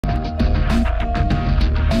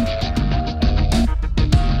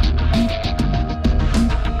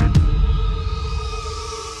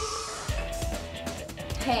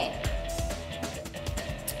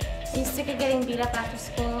up after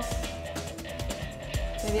school,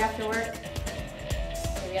 maybe after work,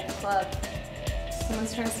 maybe at the club.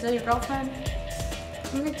 Someone's trying to steal your girlfriend.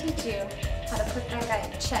 I'm gonna teach you how to put that guy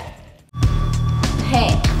in check.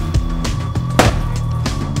 Hey.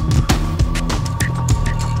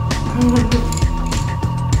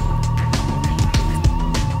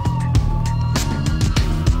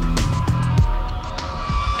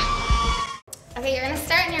 Okay, you're gonna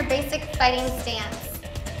start in your basic fighting stance.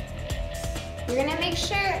 You're gonna make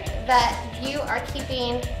sure that you are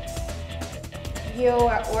keeping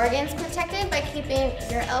your organs protected by keeping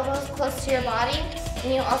your elbows close to your body.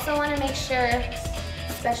 And you also wanna make sure,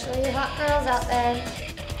 especially you hot girls out there,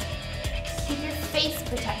 keep your face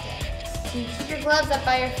protected. So you keep your gloves up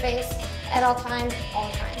by your face at all times, all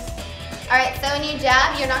the time. All right, so when you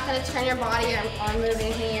jab, you're not gonna turn your body or arm move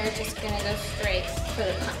anything, you're just gonna go straight for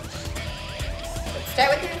the punch. So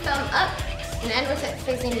start with your thumb up and end with it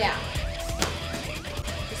facing down.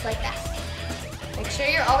 Just like that. Make sure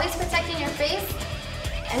you're always protecting your face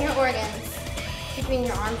and your organs, keeping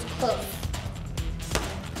your arms close.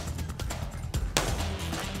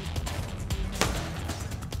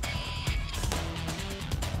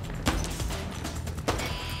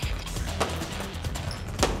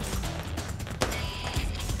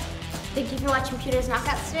 Thank you for watching Puders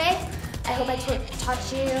Knockouts today. I hope I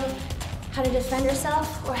taught you how to defend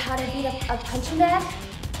yourself or how to beat a punching bag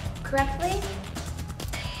correctly.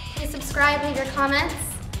 Please subscribe, leave your comments,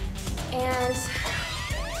 and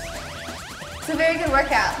it's a very good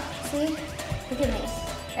workout. See? Look at me.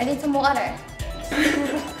 I need some water.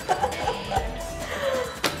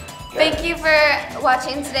 Thank you for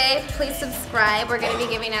watching today. Please subscribe. We're going to be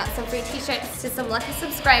giving out some free t-shirts to some lucky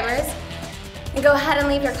subscribers. And go ahead and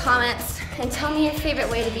leave your comments and tell me your favorite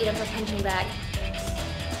way to beat up a punching bag.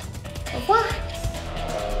 Au revoir.